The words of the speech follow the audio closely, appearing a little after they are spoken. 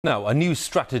Now, a new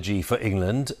strategy for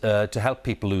England to help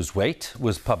people lose weight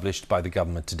was published by the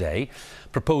government today.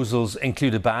 Proposals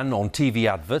include a ban on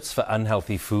TV adverts for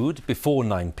unhealthy food before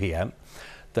 9 p.m.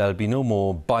 There'll be no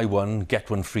more buy one,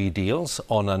 get one free deals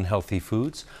on unhealthy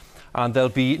foods. And there'll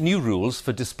be new rules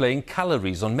for displaying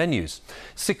calories on menus.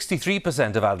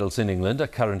 63% of adults in England are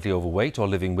currently overweight or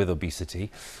living with obesity.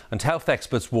 And health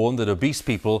experts warn that obese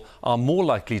people are more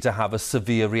likely to have a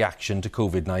severe reaction to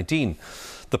COVID-19.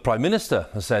 The Prime Minister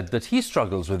has said that he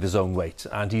struggles with his own weight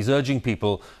and he's urging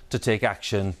people to take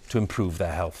action to improve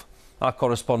their health. Our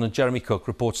correspondent Jeremy Cooke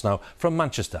reports now from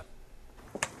Manchester.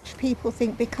 People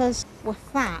think because we're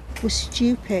fat, we're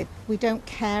stupid, we don't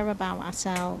care about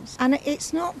ourselves. And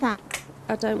it's not that.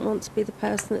 I don't want to be the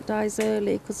person that dies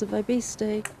early because of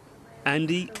obesity.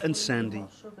 Andy and Sandy,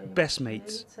 best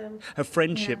mates, a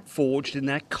friendship forged in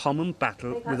their common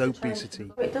battle with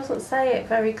obesity. It doesn't say it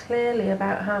very clearly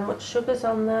about how much sugar's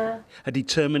on there. A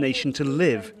determination to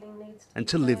live and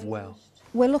to live well.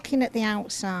 We're looking at the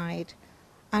outside,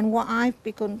 and what I've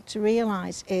begun to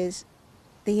realise is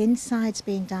the inside's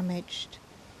being damaged.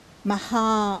 My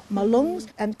heart, my lungs,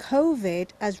 and COVID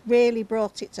has really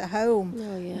brought it to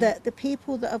home that the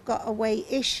people that have got a weight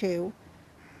issue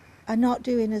are not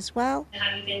doing as well.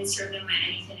 Have you been struggling with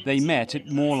anything? They met at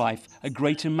More Life, a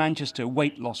Greater Manchester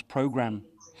weight loss programme.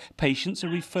 Patients are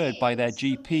referred by their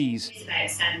GPs. It's about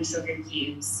 7 sugar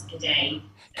cubes a day.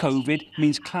 COVID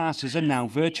means classes are now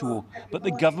virtual, but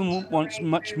the government wants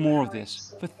much more of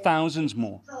this for thousands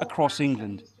more across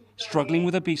England, struggling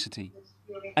with obesity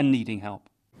and needing help.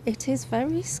 It is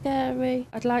very scary.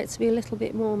 I'd like to be a little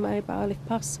bit more mobile if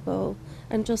possible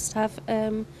and just have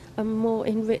a more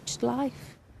enriched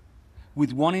life.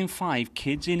 With 1 in 5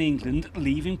 kids in England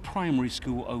leaving primary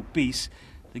school obese,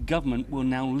 the government will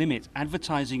now limit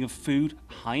advertising of food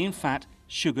high in fat,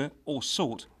 sugar or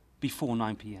salt before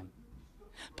 9 p.m.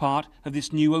 Part of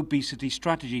this new obesity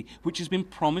strategy, which has been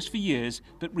promised for years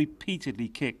but repeatedly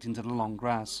kicked into the long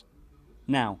grass.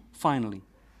 Now, finally,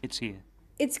 it's here.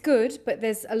 It's good, but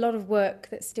there's a lot of work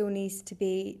that still needs to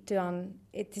be done.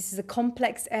 This is a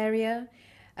complex area.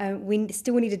 We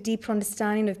still need a deeper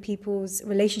understanding of people's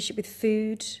relationship with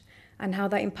food and how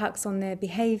that impacts on their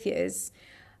behaviours.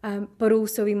 But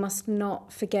also we must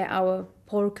not forget our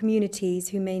poorer communities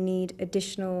who may need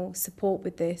additional support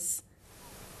with this.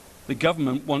 The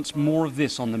government wants more of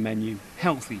this on the menu,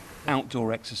 healthy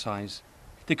outdoor exercise.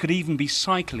 There could even be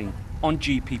cycling on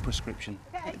GP prescription.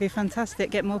 It'd be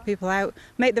fantastic, get more people out,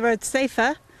 make the roads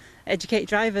safer, educate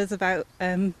drivers about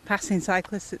passing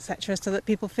cyclists, etc., so that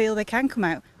people feel they can come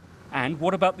out. And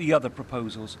what about the other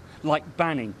proposals, like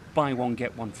banning buy one,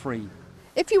 get one free?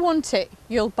 If you want it,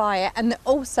 you'll buy it, and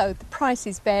also the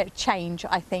prices change,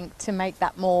 I think, to make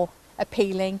that more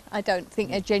appealing. I don't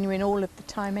think they're genuine all of the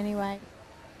time anyway.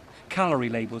 Calorie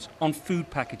labels on food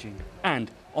packaging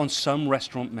and on some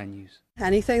restaurant menus.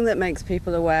 Anything that makes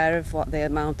people aware of what the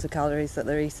amount of calories that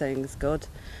they're eating is good.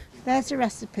 There's the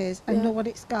recipes and know what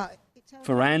it's got.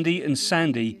 For Andy and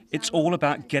Sandy, it's all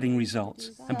about getting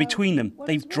results. And between them,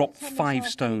 they've dropped 5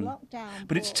 stone.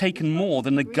 But it's taken more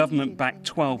than the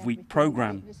government-backed 12-week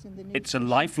programme. It's a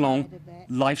lifelong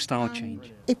lifestyle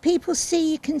change. If people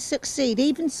see you can succeed,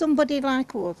 even somebody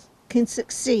like us can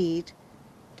succeed,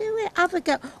 do it, have a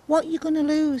go. What are you going to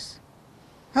lose?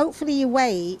 Hopefully your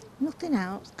weight, nothing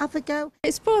else. Have a go.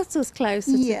 It's brought us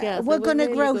closer together. We're going to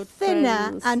really grow good thinner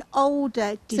friends. and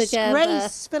older,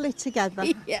 disgracefully together.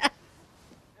 Yeah.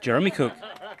 Jeremy Cooke,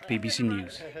 BBC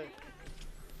News.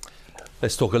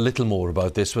 Let's talk a little more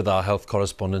about this with our health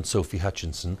correspondent Sophie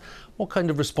Hutchinson. What kind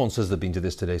of response has there been to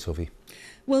this today, Sophie?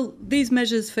 Well, these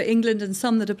measures for England and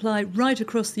some that apply right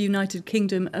across the United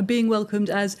Kingdom are being welcomed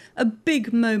as a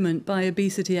big moment by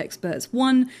obesity experts.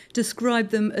 One described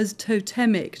them as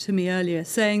totemic to me earlier,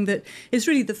 saying that it's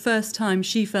really the first time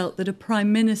she felt that a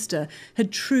Prime Minister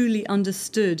had truly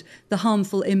understood the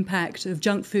harmful impact of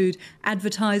junk food,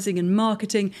 advertising and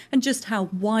marketing, and just how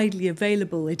widely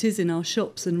available it is in our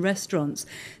shops and restaurants.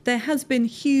 There has been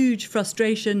huge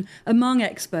frustration among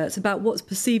experts about what's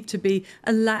perceived to be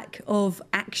a lack of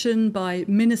action by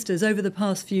ministers over the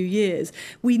past few years.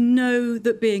 We know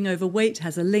that being overweight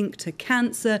has a link to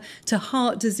cancer, to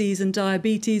heart disease and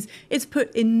diabetes. It's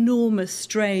put enormous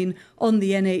strain on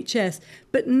the NHS.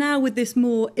 But now with this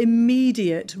more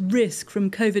immediate risk from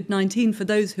COVID-19 for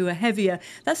those who are heavier,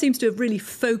 that seems to have really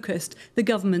focused the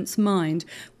government's mind.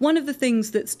 One of the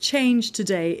things that's changed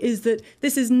today is that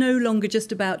this is no longer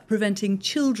just about preventing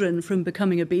children from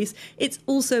becoming obese. It's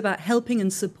also about helping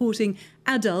and supporting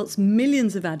adults,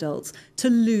 millions of adults, to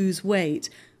lose weight.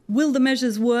 Will the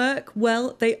measures work?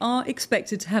 Well, they are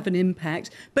expected to have an impact,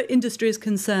 but industry is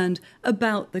concerned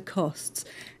about the costs.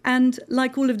 And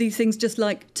like all of these things, just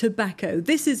like tobacco,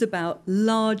 this is about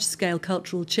large-scale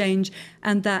cultural change,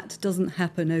 and that doesn't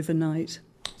happen overnight.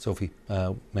 Sophie,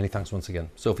 many thanks once again.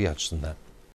 Sophie Hutchinson there.